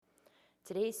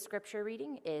Today's scripture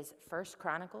reading is 1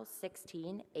 Chronicles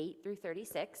 16, 8 through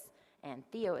 36, and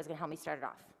Theo is going to help me start it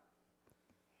off.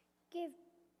 Give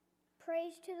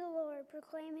praise to the Lord,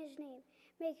 proclaim his name,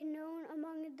 make known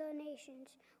among the nations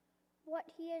what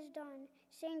he has done.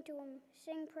 Sing to him,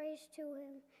 sing praise to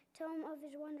him, tell him of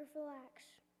his wonderful acts.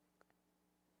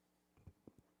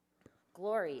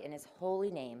 Glory in his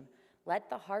holy name. Let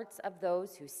the hearts of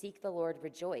those who seek the Lord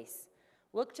rejoice.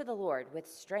 Look to the Lord with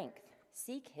strength.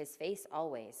 Seek his face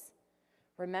always.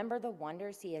 Remember the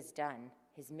wonders he has done,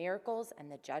 his miracles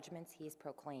and the judgments he has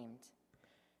proclaimed.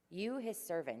 You, his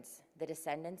servants, the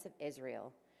descendants of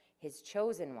Israel, his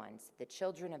chosen ones, the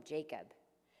children of Jacob.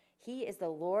 He is the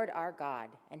Lord our God,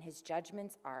 and his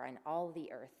judgments are on all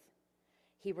the earth.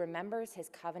 He remembers his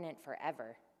covenant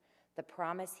forever, the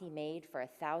promise he made for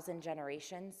 1,000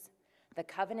 generations, the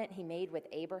covenant he made with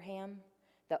Abraham,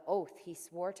 the oath he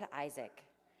swore to Isaac.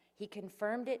 He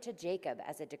confirmed it to Jacob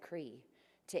as a decree,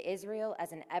 to Israel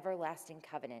as an everlasting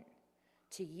covenant.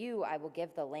 To you I will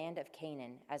give the land of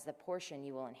Canaan as the portion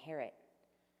you will inherit.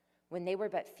 When they were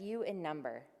but few in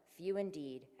number, few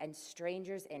indeed, and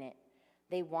strangers in it,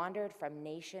 they wandered from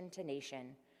nation to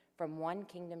nation, from one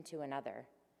kingdom to another.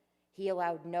 He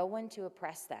allowed no one to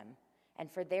oppress them,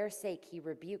 and for their sake he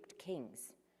rebuked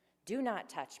kings. Do not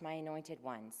touch my anointed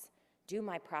ones. Do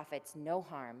my prophets no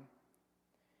harm.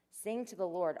 Sing to the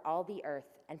Lord, all the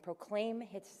earth, and proclaim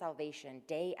his salvation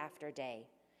day after day.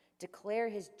 Declare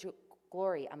his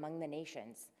glory among the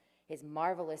nations, his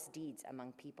marvelous deeds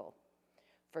among people.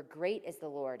 For great is the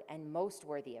Lord and most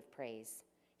worthy of praise.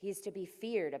 He is to be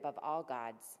feared above all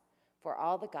gods, for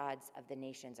all the gods of the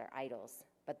nations are idols,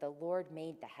 but the Lord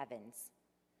made the heavens.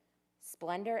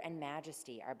 Splendor and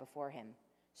majesty are before him.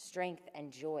 Strength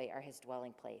and joy are his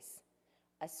dwelling place.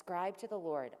 Ascribe to the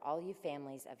Lord, all you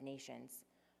families of nations.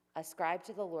 Ascribe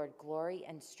to the Lord glory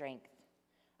and strength.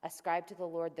 Ascribe to the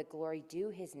Lord the glory due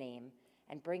his name,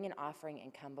 and bring an offering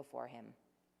and come before him.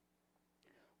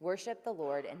 Worship the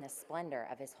Lord in the splendor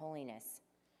of his holiness.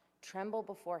 Tremble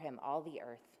before him, all the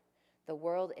earth. The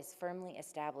world is firmly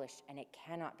established, and it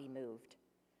cannot be moved.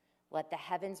 Let the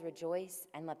heavens rejoice,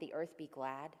 and let the earth be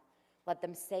glad. Let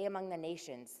them say among the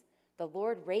nations, the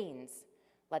Lord reigns.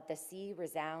 Let the sea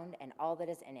resound and all that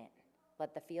is in it.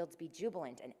 Let the fields be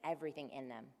jubilant and everything in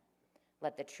them.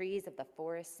 Let the trees of the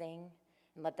forest sing,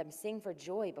 and let them sing for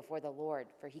joy before the Lord,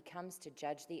 for he comes to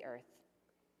judge the earth.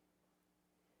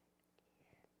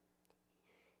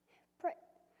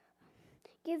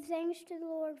 Give thanks to the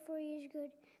Lord, for he is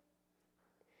good.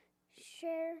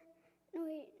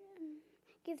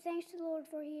 Give thanks to the Lord,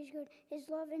 for he is good. His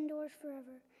love endures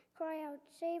forever. Cry out,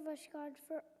 save us, God,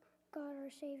 for God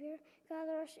our Savior.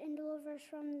 Gather us and deliver us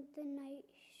from the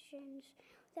nations,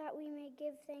 that we may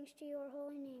give thanks to your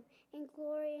holy name and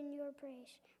glory in your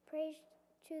praise. Praise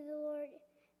to the Lord,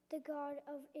 the God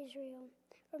of Israel,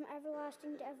 from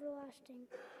everlasting to everlasting.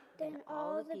 Then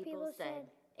all the people said,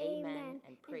 Amen,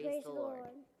 and praise the Lord.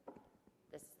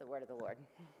 This is the word of the Lord.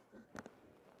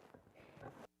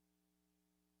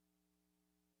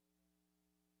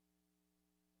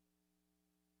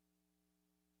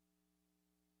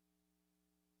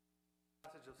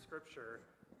 Passage of Scripture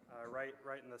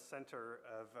right in the center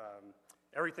of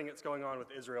everything that's going on with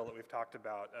Israel that we've talked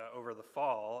about over the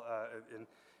fall.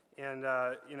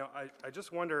 I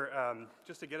just wonder,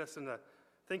 just to get us into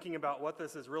thinking about what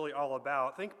this is really all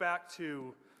about, think back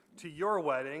to your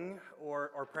wedding,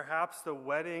 or perhaps the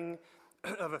wedding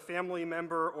of a family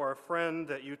member or a friend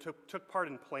that you took part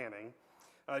in planning.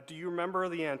 Do you remember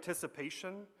the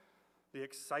anticipation, the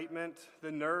excitement,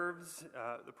 the nerves,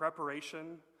 the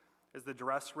preparation? Is the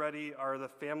dress ready? Are the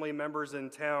family members in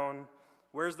town?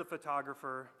 Where's the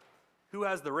photographer? Who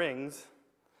has the rings?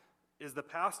 Is the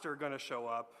pastor going to show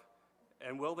up?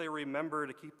 And will they remember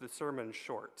to keep the sermon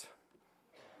short?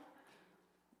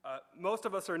 Most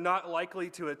of us are not likely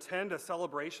to attend a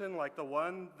celebration like the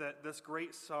one that this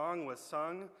great song was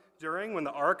sung during, when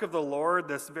the ark of the Lord,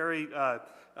 this very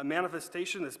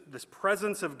manifestation, this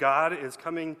presence of God is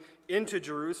coming into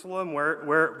Jerusalem where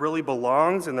it really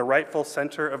belongs, in the rightful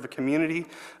center of the community.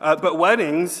 But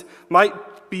weddings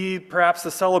might be perhaps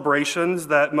the celebrations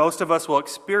that most of us will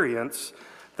experience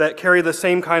that carry the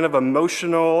same kind of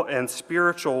emotional and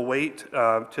spiritual weight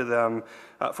to them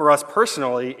for us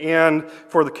personally, and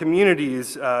for the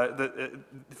communities,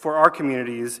 for our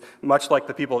communities, much like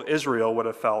the people of Israel would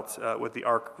have felt with the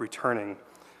ark returning.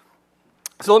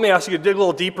 So let me ask you to dig a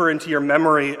little deeper into your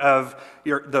memory of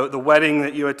the wedding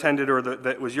that you attended, or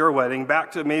that was your wedding,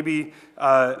 back to maybe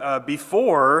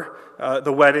before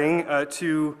the wedding,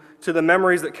 to the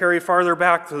memories that carry farther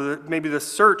back, to maybe the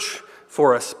search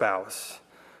for a spouse.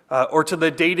 or to the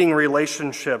dating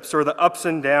relationships, or the ups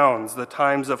and downs, the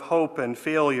times of hope and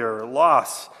failure,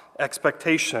 loss,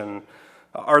 expectation.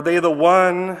 Are they the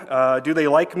one? Do they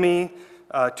like me?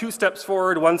 2 steps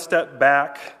forward, 1 step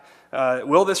back.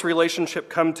 Will this relationship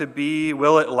come to be?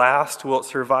 Will it last? Will it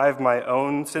survive my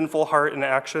own sinful heart and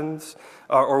actions?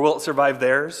 Or will it survive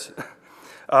theirs?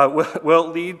 Will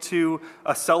it lead to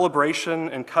a celebration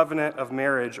and covenant of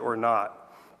marriage or not?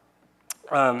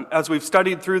 As we've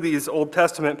studied through these Old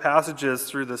Testament passages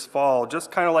through this fall,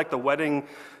 just kind of like the wedding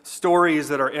stories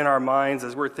that are in our minds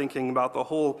as we're thinking about the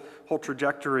whole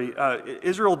trajectory,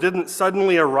 Israel didn't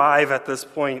suddenly arrive at this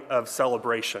point of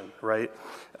celebration, right?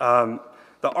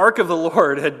 The ark of the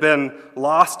Lord had been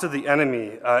lost to the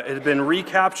enemy. It had been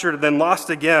recaptured and then lost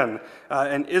again.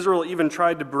 And Israel even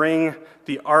tried to bring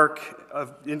the ark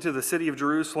into the city of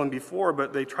Jerusalem before,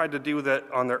 but they tried to do that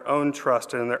on their own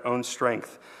trust and in their own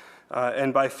strength.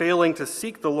 And by failing to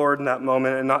seek the Lord in that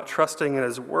moment and not trusting in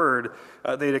his word,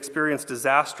 they'd experienced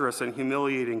disastrous and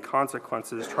humiliating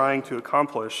consequences trying to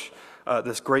accomplish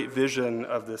this great vision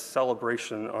of this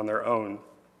celebration on their own.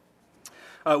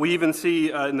 We even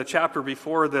see in the chapter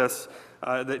before this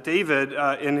that David,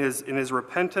 in his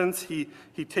repentance, he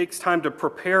takes time to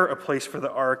prepare a place for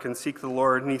the ark and seek the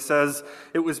Lord. And he says,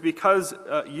 it was because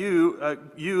you,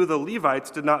 the Levites,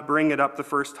 did not bring it up the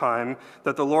first time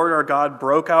that the Lord our God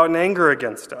broke out in anger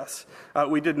against us.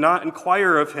 We did not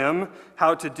inquire of him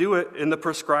how to do it in the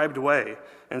prescribed way.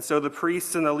 And so the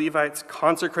priests and the Levites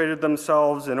consecrated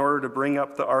themselves in order to bring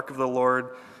up the ark of the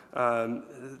Lord, to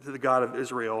the God of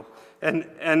Israel.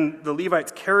 And the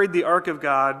Levites carried the ark of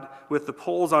God with the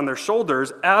poles on their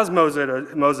shoulders as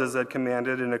Moses had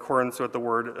commanded in accordance with the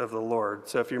word of the Lord.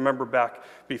 So if you remember back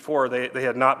before, they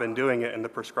had not been doing it in the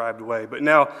prescribed way. But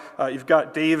now you've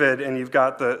got David and you've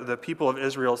got the people of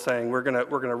Israel saying, we're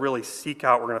gonna really seek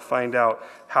out, we're going to find out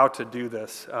how to do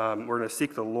this. We're going to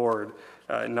seek the Lord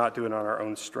and not do it on our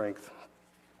own strength.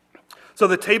 So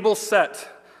the table's set.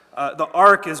 The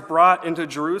ark is brought into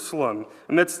Jerusalem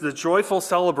amidst the joyful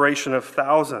celebration of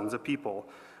thousands of people.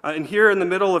 And here in the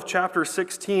middle of chapter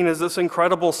 16 is this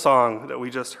incredible song that we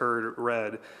just heard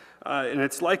read. And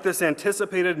it's like this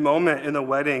anticipated moment in the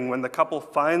wedding when the couple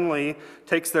finally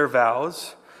takes their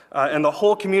vows, and the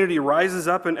whole community rises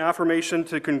up in affirmation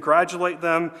to congratulate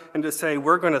them and to say,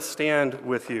 we're going to stand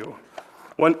with you.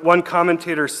 One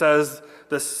commentator says,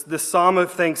 this psalm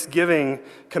of thanksgiving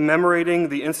commemorating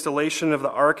the installation of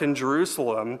the ark in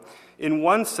Jerusalem, in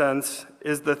one sense,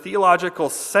 is the theological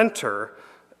center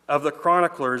of the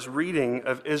chronicler's reading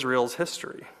of Israel's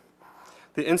history.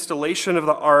 The installation of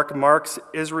the ark marks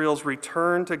Israel's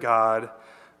return to God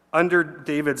under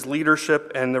David's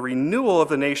leadership and the renewal of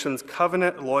the nation's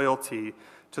covenant loyalty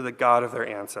to the God of their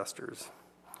ancestors.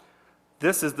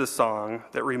 This is the song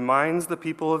that reminds the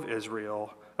people of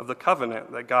Israel of the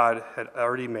covenant that God had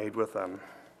already made with them.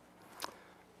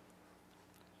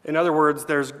 In other words,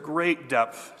 there's great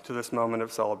depth to this moment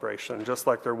of celebration, just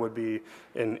like there would be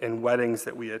in weddings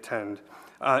that we attend.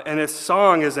 And this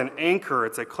song is an anchor.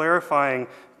 It's a clarifying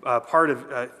part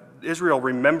of Israel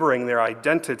remembering their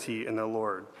identity in the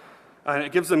Lord. And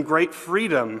it gives them great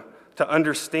freedom to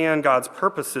understand God's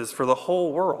purposes for the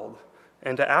whole world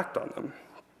and to act on them.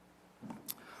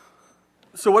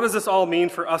 So what does this all mean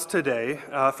for us today,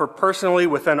 for personally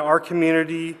within our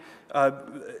community?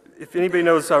 If anybody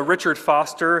knows Richard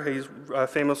Foster, he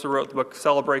famously wrote the book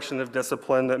Celebration of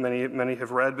Discipline that many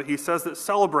have read, but he says that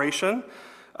celebration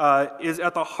is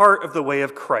at the heart of the way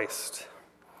of Christ.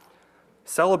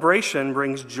 Celebration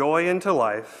brings joy into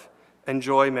life, and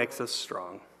joy makes us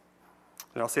strong.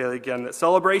 And I'll say that again, that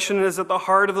celebration is at the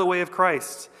heart of the way of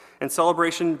Christ, and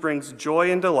celebration brings joy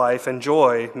into life, and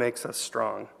joy makes us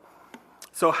strong.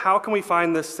 So how can we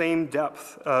find this same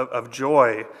depth of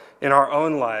joy in our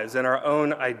own lives, in our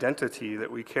own identity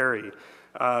that we carry?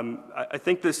 I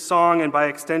think this song, and by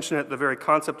extension the very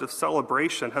concept of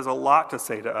celebration, has a lot to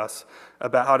say to us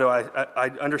about how I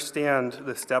understand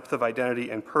this depth of identity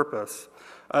and purpose.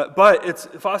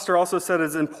 But Foster also said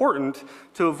it's important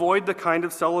to avoid the kind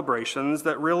of celebrations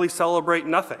that really celebrate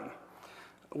nothing.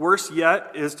 Worse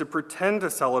yet is to pretend to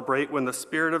celebrate when the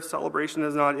spirit of celebration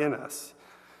is not in us.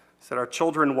 He said our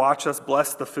children watch us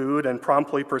bless the food and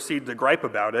promptly proceed to gripe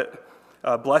about it,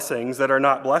 blessings that are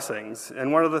not blessings.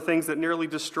 And one of the things that nearly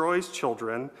destroys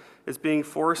children is being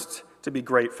forced to be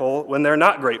grateful when they're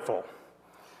not grateful.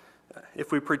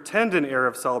 If we pretend an air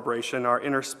of celebration, our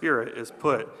inner spirit is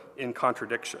put in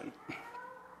contradiction.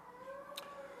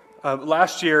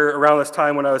 Last year, around this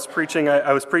time when I was preaching,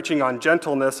 I was preaching on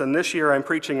gentleness, and this year I'm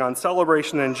preaching on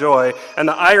celebration and joy. And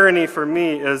the irony for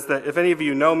me is that if any of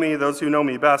you know me, those who know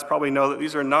me best probably know that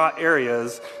these are not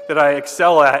areas that I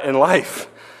excel at in life.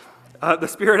 The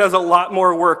Spirit has a lot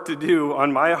more work to do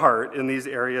on my heart in these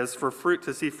areas for fruit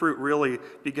to see fruit really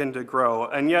begin to grow.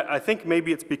 And yet, I think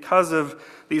maybe it's because of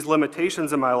these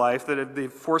limitations in my life that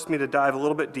they've forced me to dive a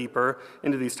little bit deeper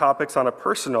into these topics on a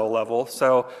personal level.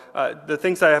 So the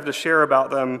things I have to share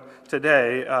about them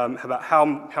today, about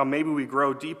how maybe we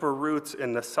grow deeper roots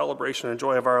in the celebration and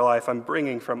joy of our life, I'm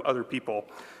bringing from other people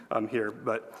here,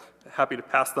 but happy to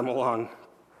pass them along.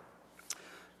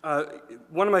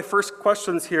 One of my first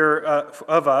questions here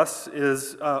of us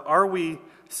is, are we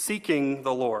seeking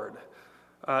the Lord?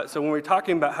 So when we're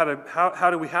talking about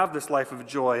how do we have this life of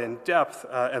joy and depth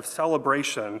of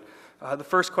celebration, the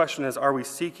first question is, are we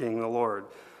seeking the Lord?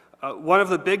 One of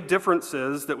the big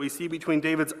differences that we see between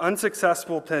David's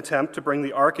unsuccessful attempt to bring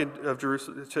the ark of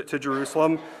to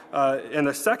Jerusalem and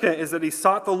the second is that he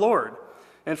sought the Lord.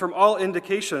 And from all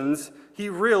indications, he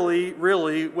really,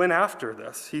 really went after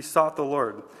this. He sought the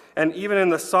Lord. And even in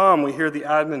the psalm, we hear the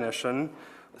admonition,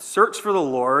 search for the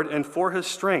Lord and for his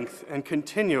strength, and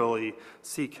continually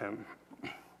seek him.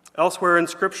 Elsewhere in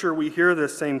Scripture, we hear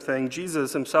this same thing.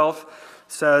 Jesus himself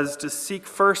says to seek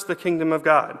first the kingdom of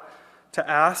God, to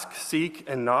ask, seek,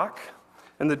 and knock,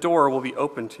 and the door will be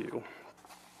open to you.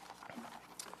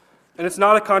 And it's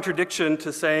not a contradiction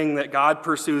to saying that God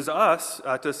pursues us,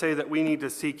 to say that we need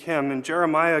to seek him. In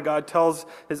Jeremiah, God tells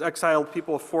his exiled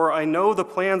people, "For I know the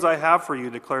plans I have for you,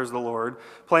 declares the Lord,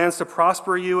 plans to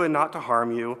prosper you and not to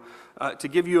harm you, to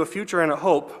give you a future and a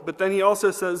hope." But then he also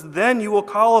says, "Then you will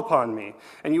call upon me,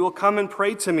 and you will come and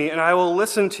pray to me, and I will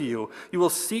listen to you. You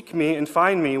will seek me and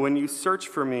find me when you search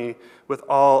for me with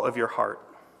all of your heart."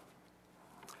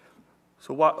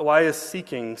 So why is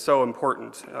seeking so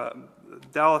important?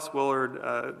 Dallas Willard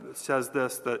says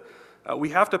this, that we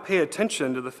have to pay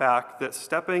attention to the fact that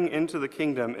stepping into the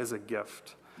kingdom is a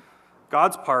gift.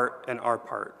 God's part and our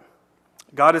part.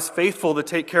 God is faithful to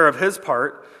take care of his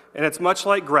part, and it's much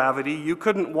like gravity. You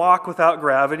couldn't walk without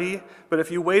gravity, but if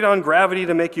you wait on gravity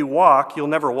to make you walk, you'll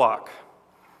never walk.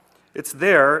 It's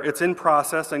there, it's in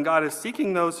process, and God is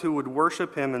seeking those who would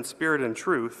worship him in spirit and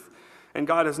truth. And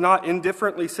God is not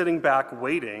indifferently sitting back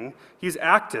waiting. He's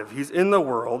active. He's in the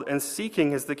world, and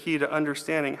seeking is the key to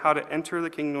understanding how to enter the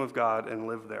kingdom of God and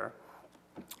live there.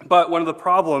 But one of the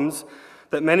problems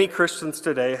that many Christians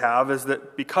today have is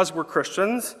that because we're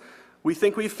Christians, we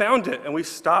think we've found it, and we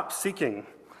stop seeking.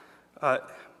 But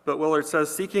Willard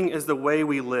says, seeking is the way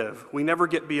we live. We never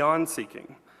get beyond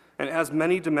seeking, and it has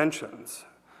many dimensions.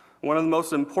 One of the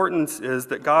most important is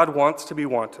that God wants to be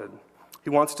wanted. He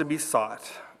wants to be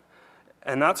sought.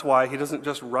 And that's why he doesn't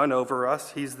just run over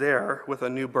us. He's there with a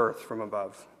new birth from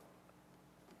above.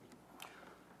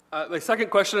 The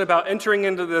second question about entering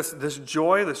into this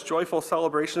joy, this joyful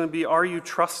celebration, would be, are you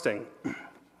trusting?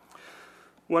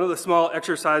 One of the small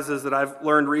exercises that I've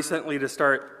learned recently to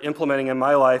start implementing in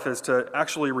my life is to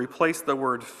actually replace the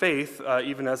word faith,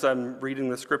 even as I'm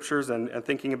reading the scriptures and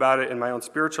thinking about it in my own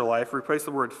spiritual life, replace the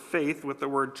word faith with the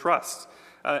word trust.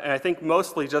 And I think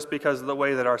mostly just because of the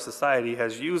way that our society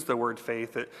has used the word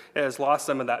faith, it has lost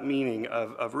some of that meaning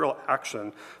of real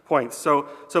action points. So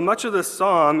much of this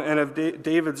psalm and of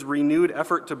David's renewed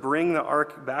effort to bring the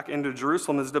ark back into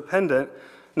Jerusalem is dependent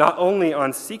not only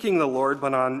on seeking the Lord,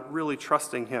 but on really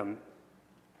trusting him.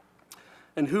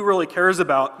 And who really cares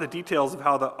about the details of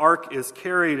how the ark is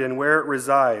carried and where it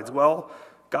resides? Well,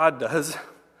 God does.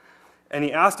 And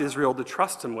he asked Israel to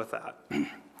trust him with that.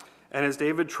 And as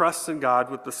David trusts in God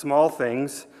with the small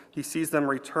things, he sees them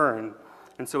return.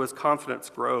 And so his confidence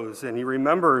grows. And he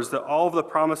remembers that all of the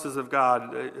promises of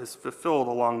God is fulfilled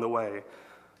along the way.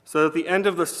 So at the end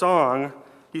of the song,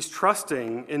 he's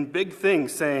trusting in big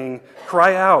things, saying,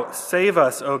 "Cry out, save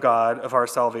us, O God of our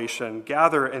salvation.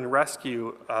 Gather and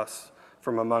rescue us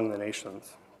from among the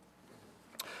nations."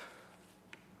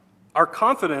 Our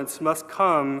confidence must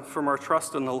come from our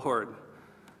trust in the Lord.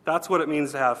 That's what it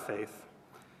means to have faith.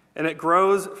 And it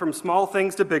grows from small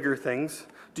things to bigger things.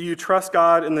 Do you trust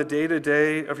God in the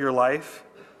day-to-day of your life?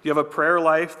 Do you have a prayer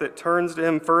life that turns to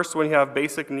him first when you have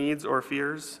basic needs or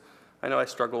fears? I know I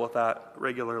struggle with that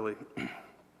regularly.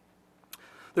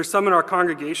 There's some in our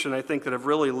congregation, I think, that have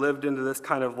really lived into this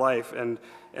kind of life, and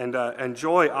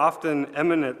joy often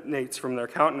emanates from their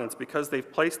countenance because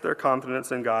they've placed their confidence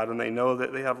in God and they know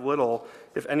that they have little,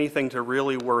 if anything, to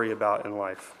really worry about in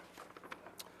life.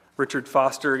 Richard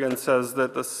Foster again says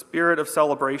that the spirit of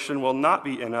celebration will not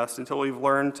be in us until we've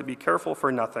learned to be careful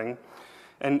for nothing.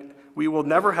 And we will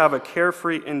never have a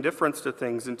carefree indifference to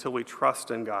things until we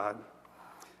trust in God.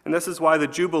 And this is why the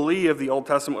Jubilee of the Old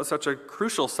Testament was such a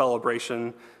crucial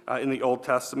celebration in the Old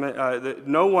Testament. That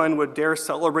no one would dare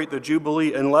celebrate the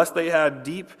Jubilee unless they had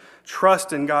deep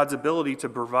trust in God's ability to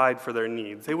provide for their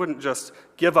needs. They wouldn't just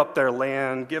give up their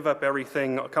land, give up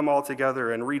everything, come all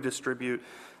together and redistribute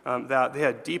that. They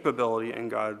had deep ability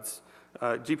in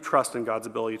deep trust in God's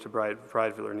ability to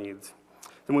provide for their needs.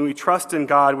 And when we trust in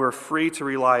God, we're free to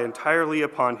rely entirely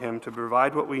upon Him to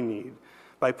provide what we need.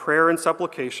 By prayer and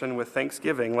supplication with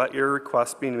thanksgiving, let your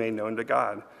requests be made known to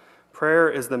God. Prayer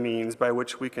is the means by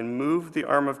which we can move the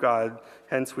arm of God,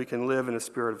 hence we can live in a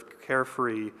spirit of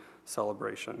carefree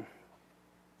celebration.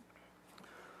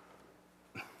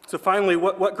 So finally,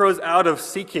 what grows out of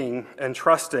seeking and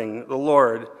trusting the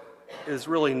Lord is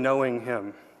really knowing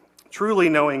Him, truly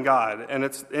knowing God. And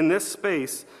it's in this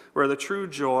space where the true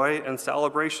joy and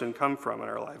celebration come from in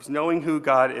our lives, knowing who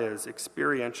God is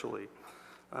experientially.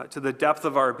 To the depth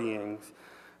of our beings.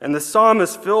 And the psalm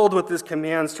is filled with these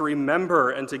commands to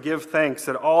remember and to give thanks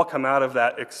that all come out of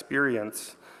that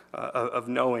experience of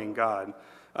knowing God.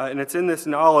 And it's in this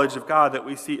knowledge of God that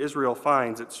we see Israel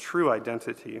finds its true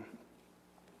identity.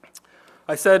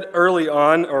 I said early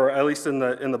on, or at least in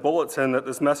the bulletin, that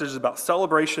this message is about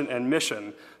celebration and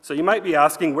mission. So you might be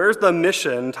asking, where's the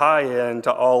mission tie-in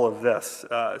to all of this?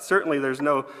 Certainly there's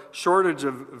no shortage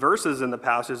of verses in the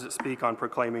passage that speak on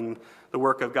proclaiming the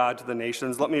work of God to the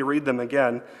nations. Let me read them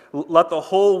again. Let the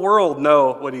whole world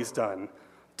know what He's done.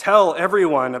 Tell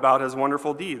everyone about His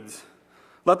wonderful deeds.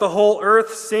 Let the whole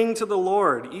earth sing to the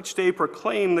Lord. Each day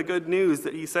proclaim the good news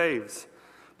that He saves.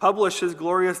 Publish His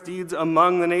glorious deeds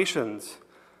among the nations.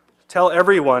 Tell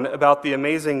everyone about the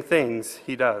amazing things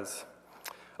He does.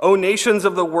 O nations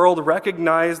of the world,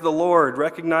 recognize the Lord.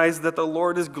 Recognize that the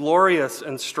Lord is glorious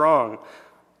and strong.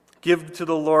 Give to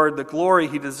the Lord the glory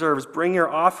He deserves. Bring your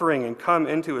offering and come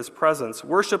into His presence.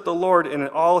 Worship the Lord in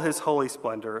all His holy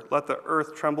splendor. Let the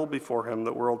earth tremble before Him.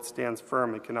 The world stands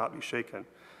firm and cannot be shaken.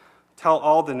 Tell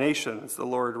all the nations the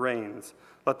Lord reigns.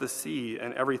 Let the sea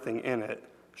and everything in it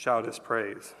shout His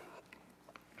praise.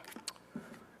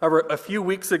 A few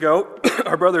weeks ago,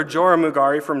 our brother Joram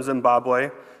Mugari from Zimbabwe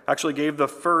actually gave the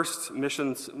first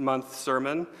Missions Month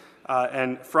sermon,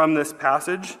 and from this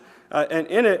passage. And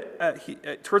in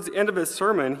it, towards the end of his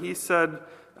sermon, he said,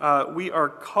 we are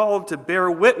called to bear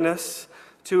witness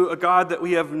to a God that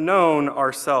we have known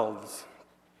ourselves.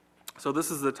 So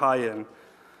this is the tie-in.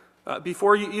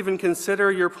 Before you even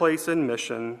consider your place in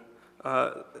mission,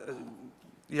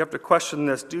 you have to question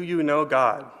this: do you know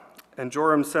God? And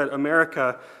Joram said,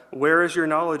 America, where is your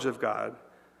knowledge of God?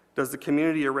 Does the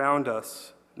community around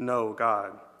us know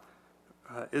God?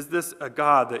 Is this a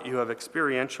God that you have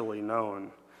experientially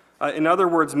known? In other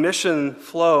words, mission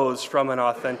flows from an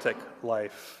authentic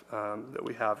life that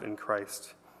we have in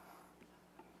Christ.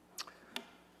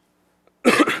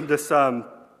 This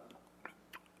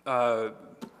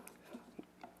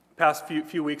past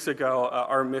few weeks ago,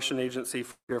 our mission agency,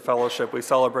 Frontier Fellowship, we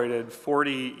celebrated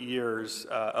 40 years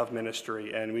of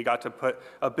ministry, and we got to put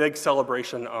a big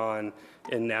celebration on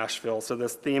in Nashville. So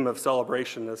this theme of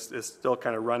celebration is still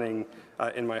kind of running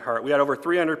in my heart. We had over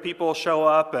 300 people show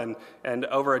up, and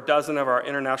over a dozen of our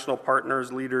international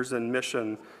partners, leaders in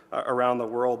mission around the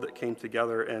world that came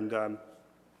together. And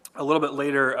a little bit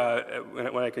later,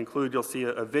 when I conclude, you'll see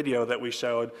a video that we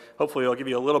showed. Hopefully it'll give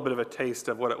you a little bit of a taste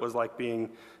of what it was like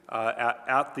being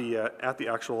at the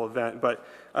actual event. But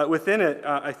within it,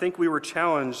 I think we were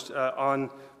challenged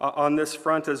on this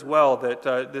front as well, that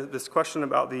this question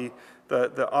about the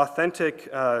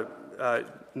authentic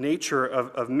nature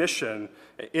of mission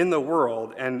in the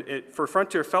world. And for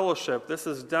Frontier Fellowship, this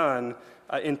is done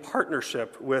in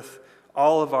partnership with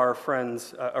all of our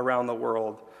friends around the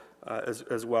world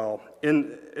as well.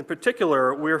 In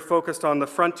particular, we're focused on the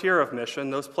frontier of mission,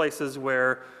 those places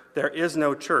where there is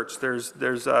no church. There's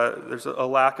a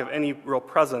lack of any real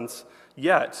presence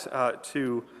yet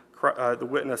to the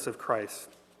witness of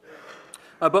Christ.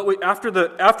 But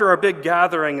after our big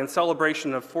gathering and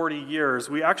celebration of 40 years,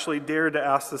 we actually dared to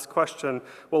ask this question: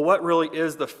 well, what really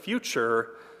is the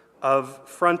future of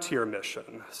frontier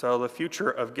mission? So the future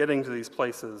of getting to these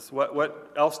places.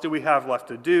 What else do we have left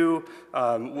to do?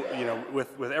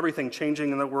 With everything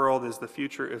changing in the world, is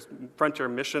frontier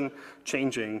mission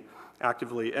changing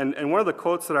actively? And one of the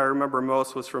quotes that I remember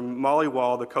most was from Molly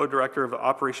Wall, the co-director of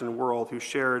Operation World, who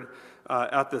shared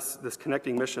at this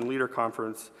Connecting Mission Leader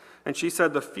Conference. And she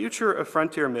said, the future of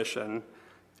frontier mission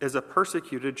is a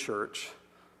persecuted church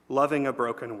loving a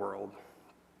broken world.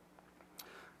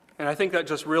 And I think that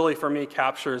just really, for me,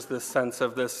 captures this sense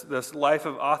of this life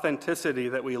of authenticity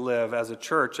that we live as a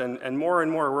church. And more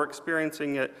we're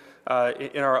experiencing it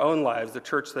in our own lives, the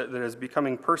church that is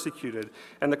becoming persecuted.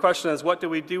 And the question is, what do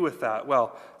we do with that?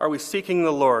 Well, are we seeking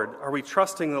the Lord? Are we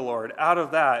trusting the Lord? Out of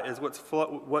that is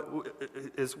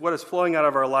what is flowing out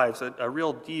of our lives, a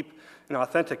real deep and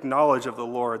authentic knowledge of the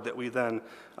Lord that we then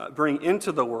bring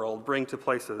into the world, bring to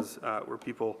places where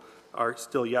people are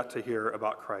still yet to hear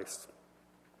about Christ.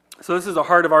 So this is the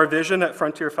heart of our vision at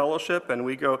Frontier Fellowship, and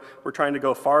we're trying to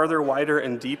go farther, wider,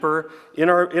 and deeper in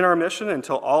our mission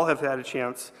until all have had a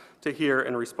chance to hear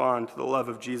and respond to the love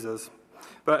of Jesus.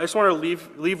 But I just want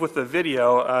to leave with the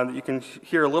video that you can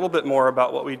hear a little bit more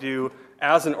about what we do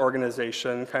as an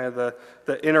organization, kind of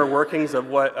the inner workings of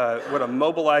what a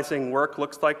mobilizing work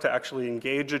looks like to actually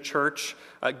engage a church,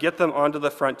 get them onto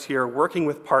the frontier, working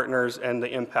with partners, and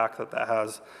the impact that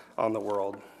has on the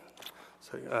world.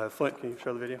 So, Flint, can you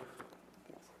show the video?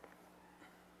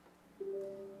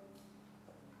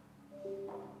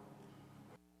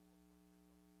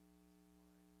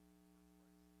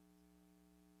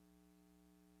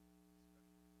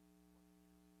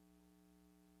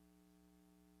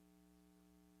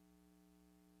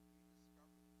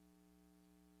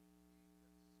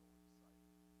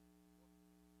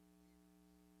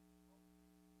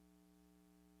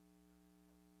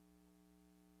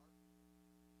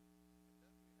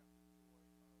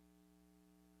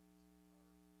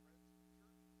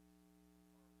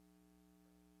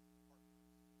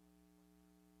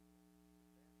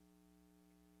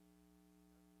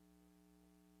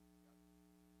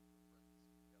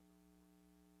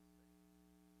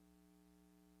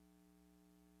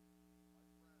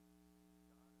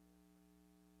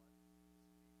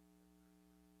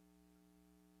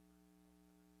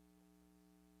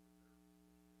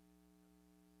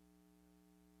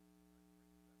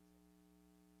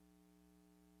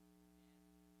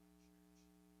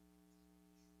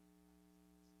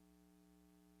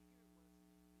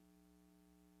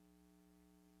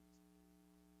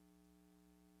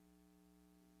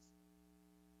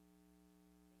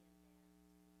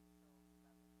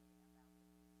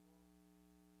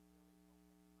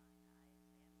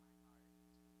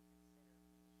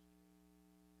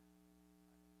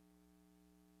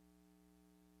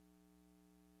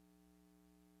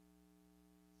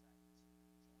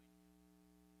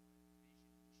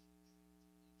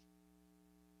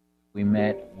 We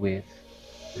met with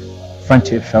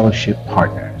Frontier Fellowship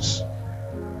partners.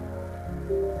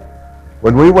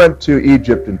 When we went to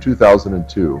Egypt in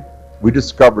 2002, we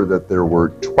discovered that there were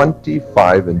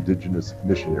 25 indigenous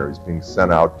missionaries being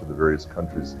sent out to the various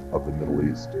countries of the Middle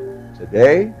East.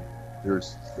 Today,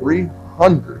 there's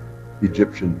 300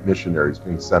 Egyptian missionaries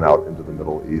being sent out into the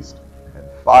Middle East, and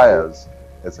Fayez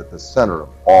is at the center of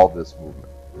all this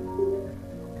movement.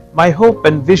 My hope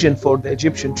and vision for the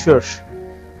Egyptian church,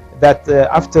 that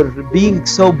after being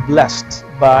so blessed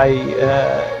by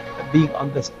being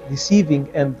on the receiving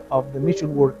end of the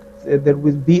mission work, there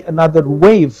will be another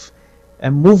wave,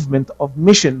 a movement of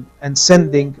mission and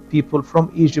sending people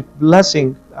from Egypt,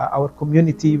 blessing our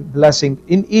community, blessing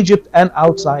in Egypt and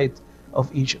outside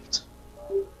of Egypt.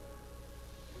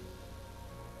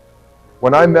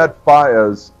 When I met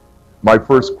Fayez, my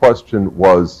first question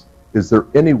was, is there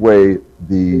any way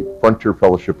the Frontier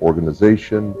Fellowship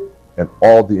organization and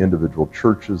all the individual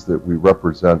churches that we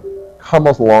represent come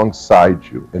alongside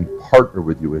you and partner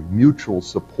with you in mutual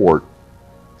support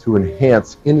to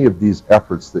enhance any of these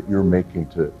efforts that you're making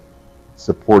to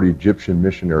support Egyptian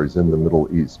missionaries in the Middle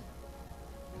East?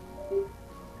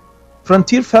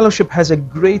 Frontier Fellowship has a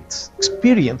great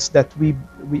experience that we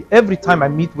every time I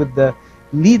meet with the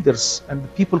leaders and the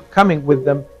people coming with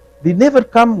them, they never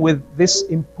come with this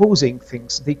imposing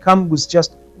things. They come with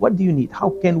just, what do you need? How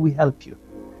can we help you?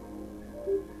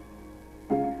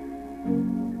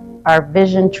 Our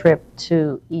vision trip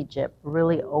to Egypt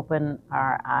really opened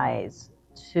our eyes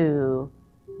to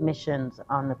missions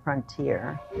on the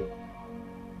frontier.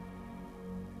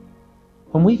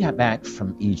 When we got back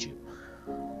from Egypt,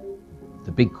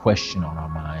 the big question on our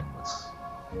mind was,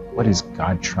 what is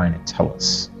God trying to tell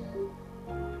us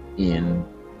in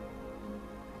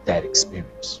that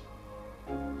experience?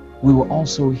 We were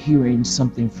also hearing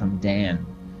something from Dan.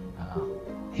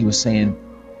 He was saying,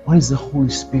 what is the Holy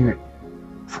Spirit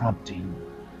prompting?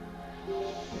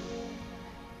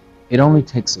 It only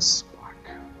takes a spark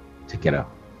to get a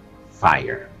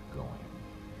fire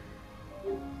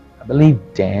going. I believe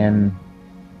Dan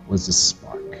was a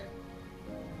spark,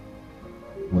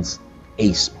 was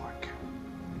a spark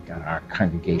that got our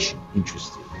congregation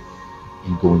interested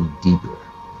in going deeper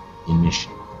in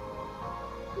mission.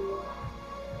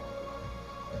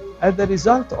 As a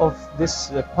result of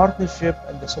this partnership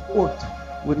and the support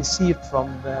we received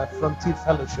from Frontier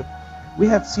Fellowship, we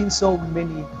have seen so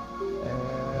many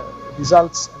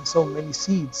results and so many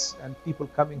seeds and people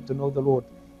coming to know the Lord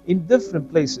in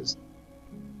different places.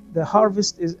 The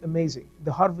harvest is amazing.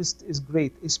 The harvest is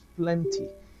great. It's plenty.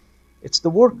 It's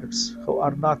the workers who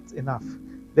are not enough.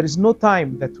 There is no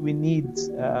time that we need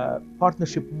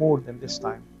partnership more than this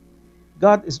time.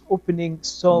 God is opening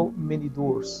so many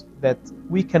doors that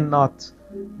we cannot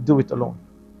do it alone.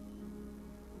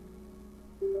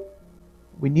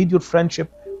 We need your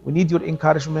friendship. We need your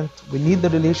encouragement. We need the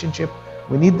relationship.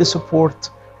 We need the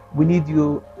support. We need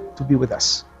you to be with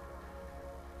us.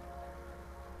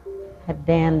 Had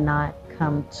Dan not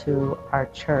come to our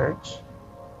church,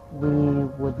 we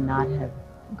would not have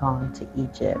gone to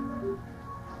Egypt.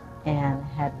 And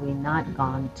had we not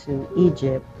gone to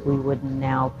Egypt, we would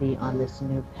now be on this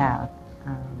new path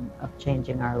of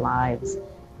changing our lives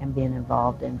and being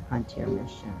involved in Frontier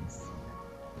Missions.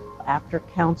 After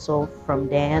counsel from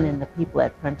Dan and the people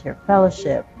at Frontier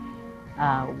Fellowship,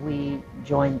 we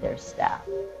joined their staff.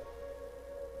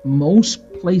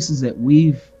 Most places that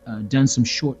we've done some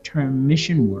short-term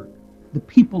mission work, the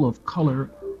people of color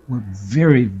were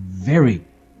very, very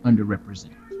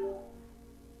underrepresented.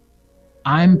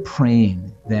 I'm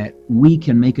praying that we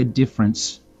can make a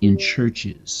difference in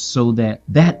churches so that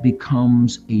that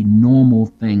becomes a normal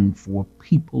thing for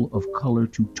people of color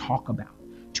to talk about,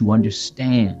 to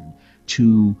understand,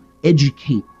 to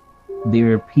educate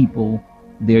their people,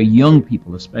 their young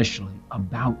people especially,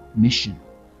 about mission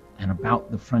and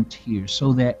about the frontier,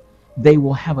 so that they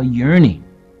will have a yearning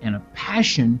and a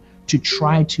passion to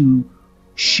try to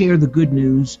share the good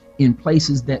news in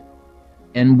places that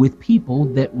and with people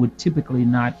that would typically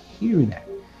not hear that.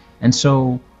 And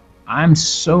so I'm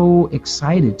so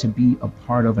excited to be a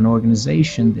part of an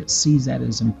organization that sees that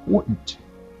as important.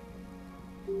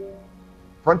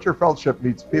 Frontier Fellowship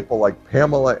meets people like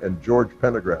Pamela and George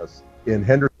Pendergrass in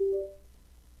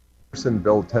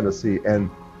Hendersonville, Tennessee, and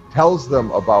tells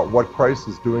them about what Christ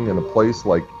is doing in a place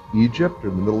like Egypt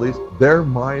or the Middle East. Their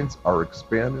minds are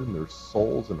expanded and their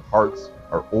souls and hearts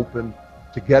are open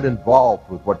to get involved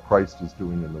with what Christ is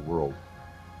doing in the world.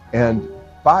 And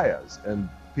Fayez and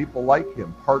people like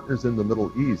him, partners in the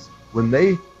Middle East, when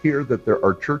they hear that there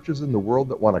are churches in the world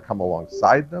that want to come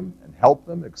alongside them and help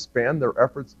them expand their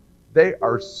efforts, they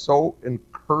are so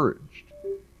encouraged.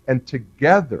 And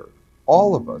together,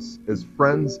 all of us as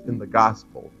friends in the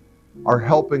gospel are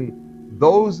helping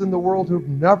those in the world who've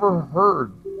never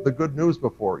heard the good news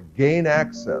before gain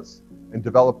access and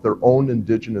develop their own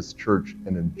indigenous church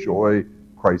and enjoy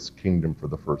Christ's kingdom for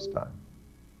the first time.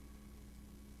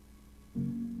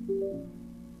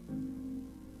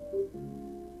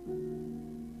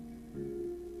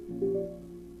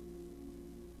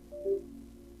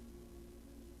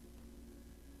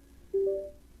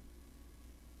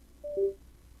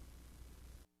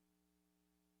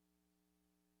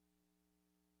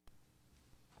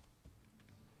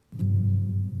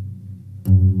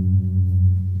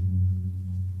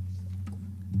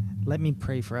 Let me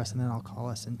pray for us, and then I'll call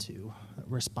us into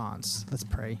response. Let's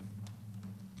pray.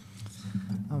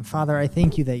 Father, I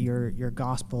thank you that your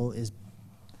gospel is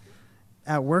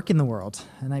at work in the world,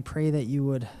 and I pray that you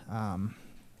would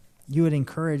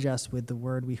encourage us with the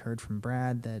word we heard from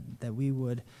Brad, that we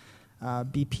would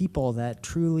be people that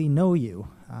truly know you,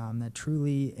 that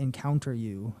truly encounter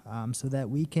you, so that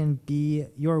we can be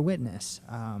your witness.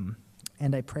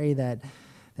 And I pray that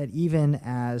even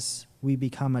as we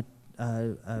become a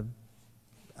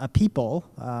people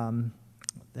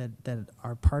that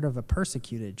are part of a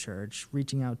persecuted church,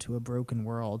 reaching out to a broken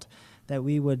world, that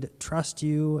we would trust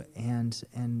you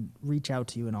and reach out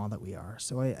to you in all that we are.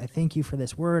 So I thank you for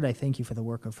this word. I thank you for the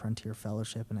work of Frontier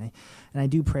Fellowship, and I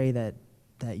do pray that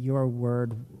your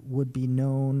word would be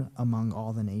known among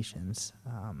all the nations.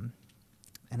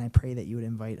 And I pray that you would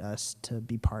invite us to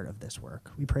be part of this work.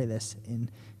 We pray this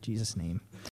in Jesus' name.